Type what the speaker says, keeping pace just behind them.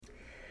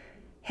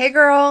Hey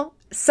girl.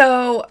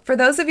 So, for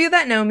those of you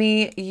that know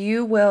me,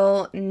 you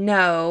will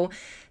know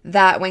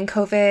that when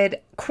COVID,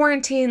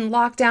 quarantine,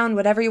 lockdown,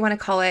 whatever you want to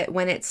call it,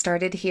 when it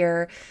started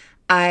here,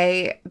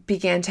 I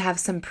began to have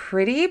some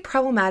pretty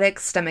problematic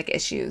stomach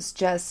issues,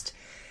 just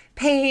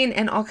pain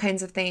and all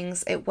kinds of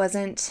things. It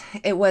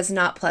was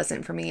not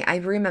pleasant for me. I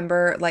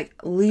remember like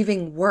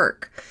leaving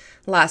work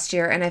last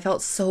year and I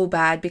felt so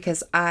bad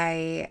because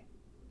I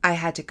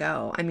had to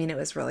go. I mean, it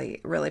was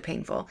really, really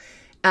painful.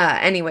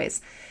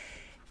 Anyways,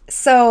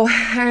 so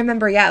I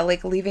remember, yeah,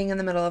 like leaving in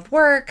the middle of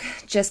work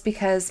just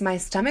because my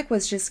stomach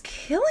was just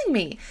killing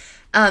me.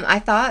 I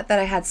thought that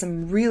I had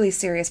some really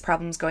serious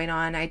problems going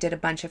on. I did a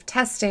bunch of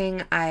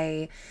testing.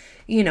 I'm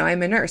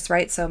a nurse,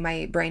 right? So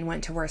my brain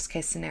went to worst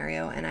case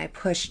scenario and I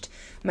pushed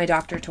my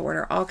doctor to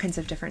order all kinds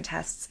of different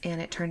tests. And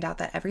it turned out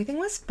that everything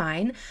was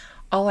fine.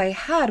 All I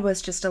had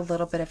was just a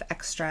little bit of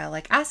extra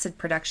like acid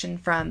production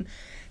from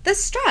the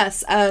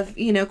stress of,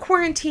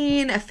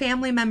 quarantine, a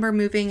family member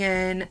moving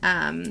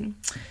in,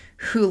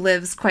 who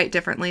lives quite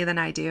differently than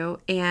I do.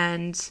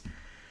 And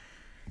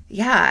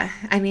yeah,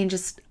 I mean,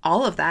 just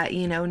all of that,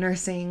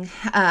 nursing,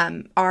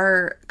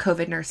 our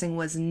COVID nursing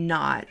was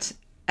not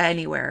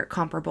anywhere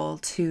comparable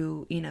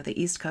to,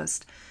 the East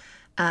Coast,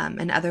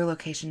 and other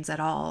locations at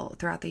all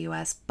throughout the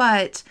US,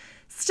 but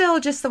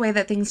still just the way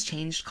that things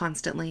changed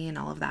constantly and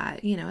all of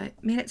that, it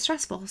made it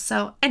stressful.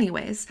 So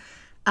anyways,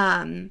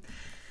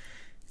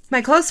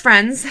 my close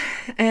friends,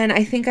 and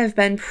I think I've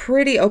been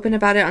pretty open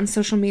about it on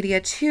social media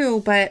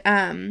too, but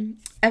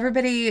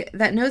everybody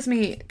that knows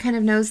me kind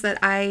of knows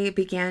that I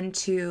began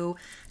to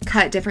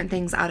cut different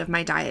things out of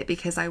my diet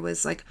because I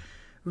was like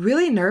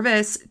really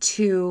nervous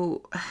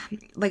to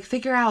like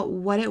figure out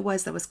what it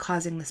was that was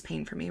causing this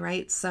pain for me,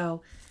 right?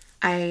 So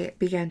I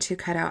began to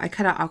cut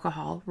out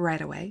alcohol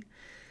right away.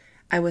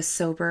 I was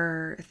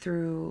sober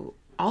through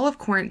all of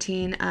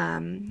quarantine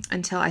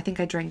until I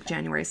think I drank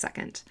January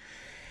 2nd.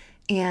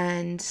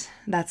 And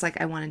that's like,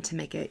 I wanted to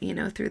make it,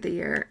 through the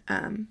year.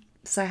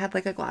 So I had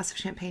like a glass of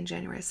champagne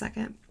January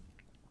 2nd.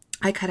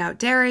 I cut out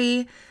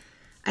dairy.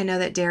 I know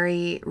that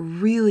dairy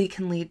really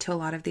can lead to a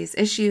lot of these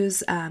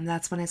issues.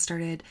 That's when I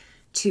started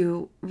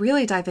to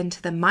really dive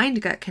into the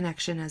mind-gut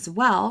connection as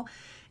well.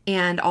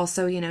 And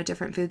also,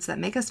 different foods that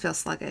make us feel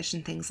sluggish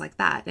and things like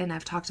that. And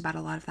I've talked about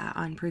a lot of that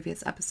on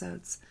previous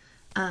episodes.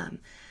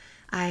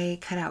 I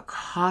cut out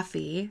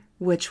coffee,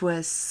 which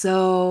was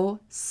so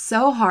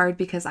hard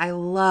because I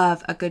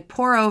love a good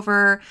pour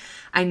over.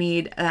 I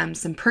need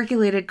some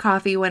percolated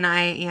coffee when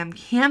I am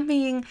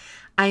camping.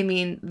 I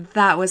mean,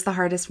 that was the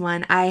hardest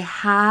one. I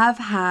have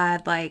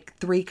had like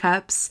 3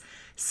 cups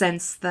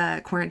since the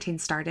quarantine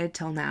started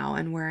till now,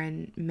 and we're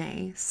in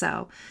May.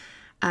 So,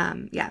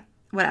 yeah.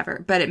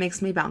 Whatever, but it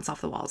makes me bounce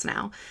off the walls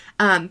now.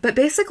 But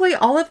basically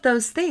all of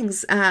those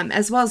things,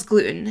 as well as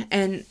gluten,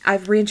 and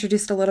I've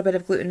reintroduced a little bit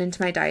of gluten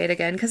into my diet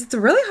again, because it's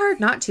really hard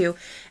not to.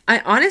 I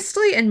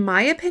honestly, in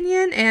my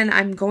opinion, and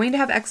I'm going to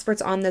have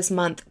experts on this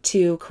month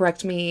to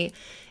correct me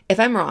if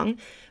I'm wrong,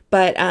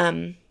 but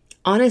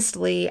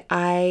honestly,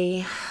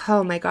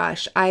 oh my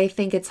gosh, I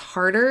think it's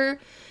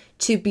harder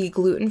to be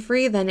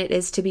gluten-free than it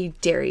is to be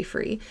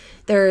dairy-free.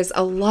 There's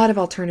a lot of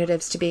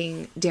alternatives to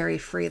being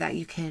dairy-free that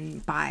you can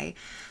buy.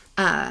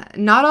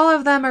 Not all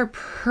of them are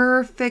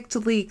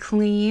perfectly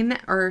clean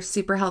or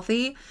super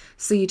healthy,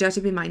 so you do have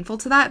to be mindful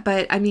to that.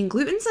 But I mean,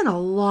 gluten's in a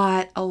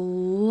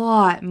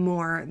lot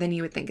more than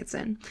you would think it's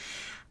in.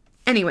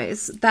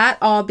 Anyways, that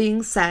all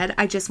being said,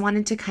 I just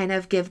wanted to kind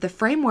of give the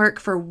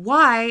framework for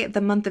why the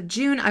month of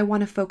June, I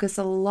want to focus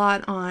a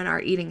lot on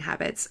our eating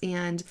habits.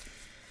 And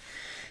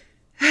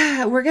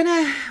we're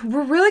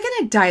really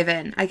gonna dive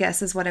in, I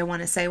guess is what I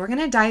want to say. We're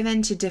gonna dive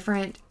into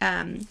different,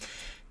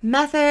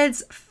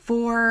 methods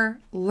for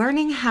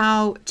learning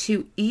how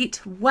to eat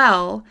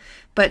well,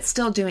 but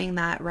still doing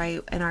that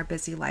right in our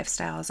busy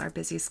lifestyles, our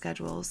busy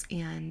schedules,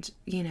 and,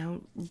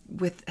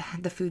 with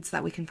the foods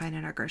that we can find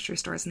in our grocery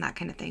stores and that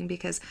kind of thing,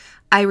 because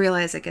I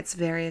realize it gets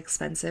very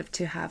expensive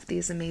to have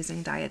these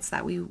amazing diets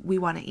that we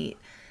want to eat.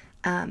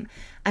 I'm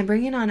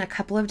bringing on a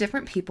couple of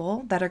different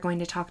people that are going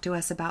to talk to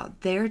us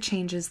about their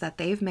changes that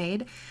they've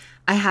made.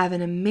 I have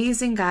an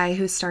amazing guy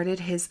who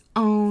started his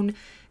own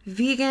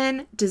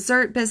vegan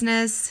dessert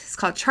business. It's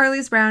called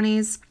Charlie's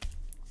Brownies.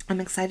 I'm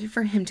excited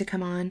for him to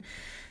come on.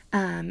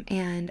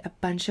 And a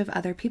bunch of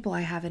other people.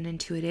 I have an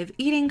intuitive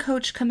eating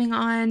coach coming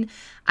on.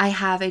 I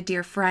have a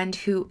dear friend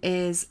who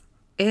is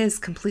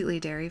completely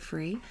dairy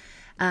free.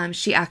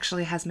 She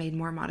actually has made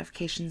more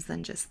modifications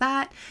than just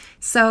that.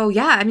 So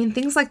yeah, I mean,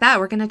 things like that.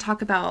 We're going to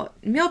talk about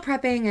meal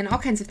prepping and all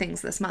kinds of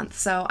things this month.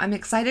 So I'm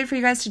excited for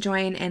you guys to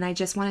join. And I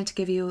just wanted to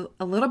give you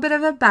a little bit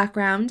of a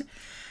background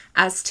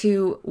as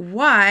to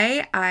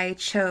why I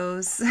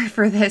chose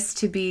for this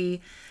to be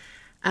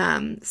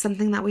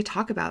something that we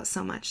talk about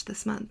so much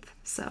this month.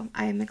 So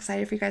I am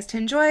excited for you guys to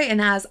enjoy.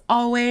 And as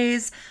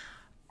always,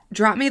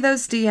 drop me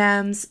those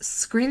DMs,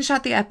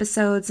 screenshot the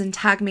episodes, and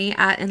tag me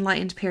at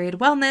Enlightened Period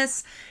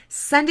Wellness.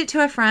 Send it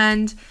to a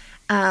friend.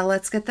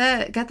 let's get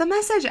the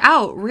message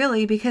out,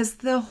 really, because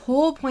the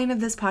whole point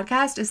of this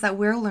podcast is that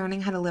we're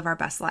learning how to live our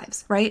best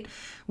lives, right?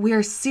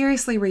 We're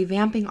seriously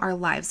revamping our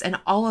lives, and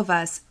all of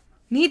us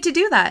need to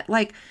do that.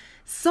 Like,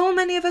 so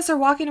many of us are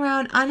walking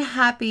around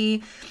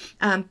unhappy,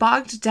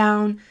 bogged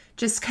down,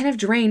 just kind of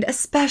drained,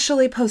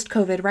 especially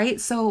post-COVID, right?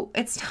 So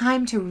it's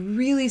time to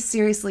really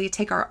seriously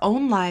take our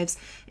own lives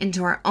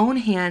into our own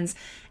hands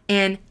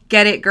and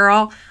get it,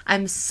 girl.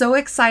 I'm so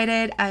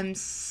excited. I'm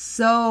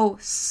so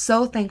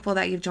thankful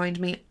that you've joined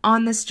me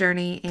on this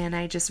journey, and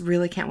I just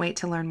really can't wait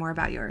to learn more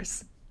about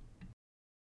yours.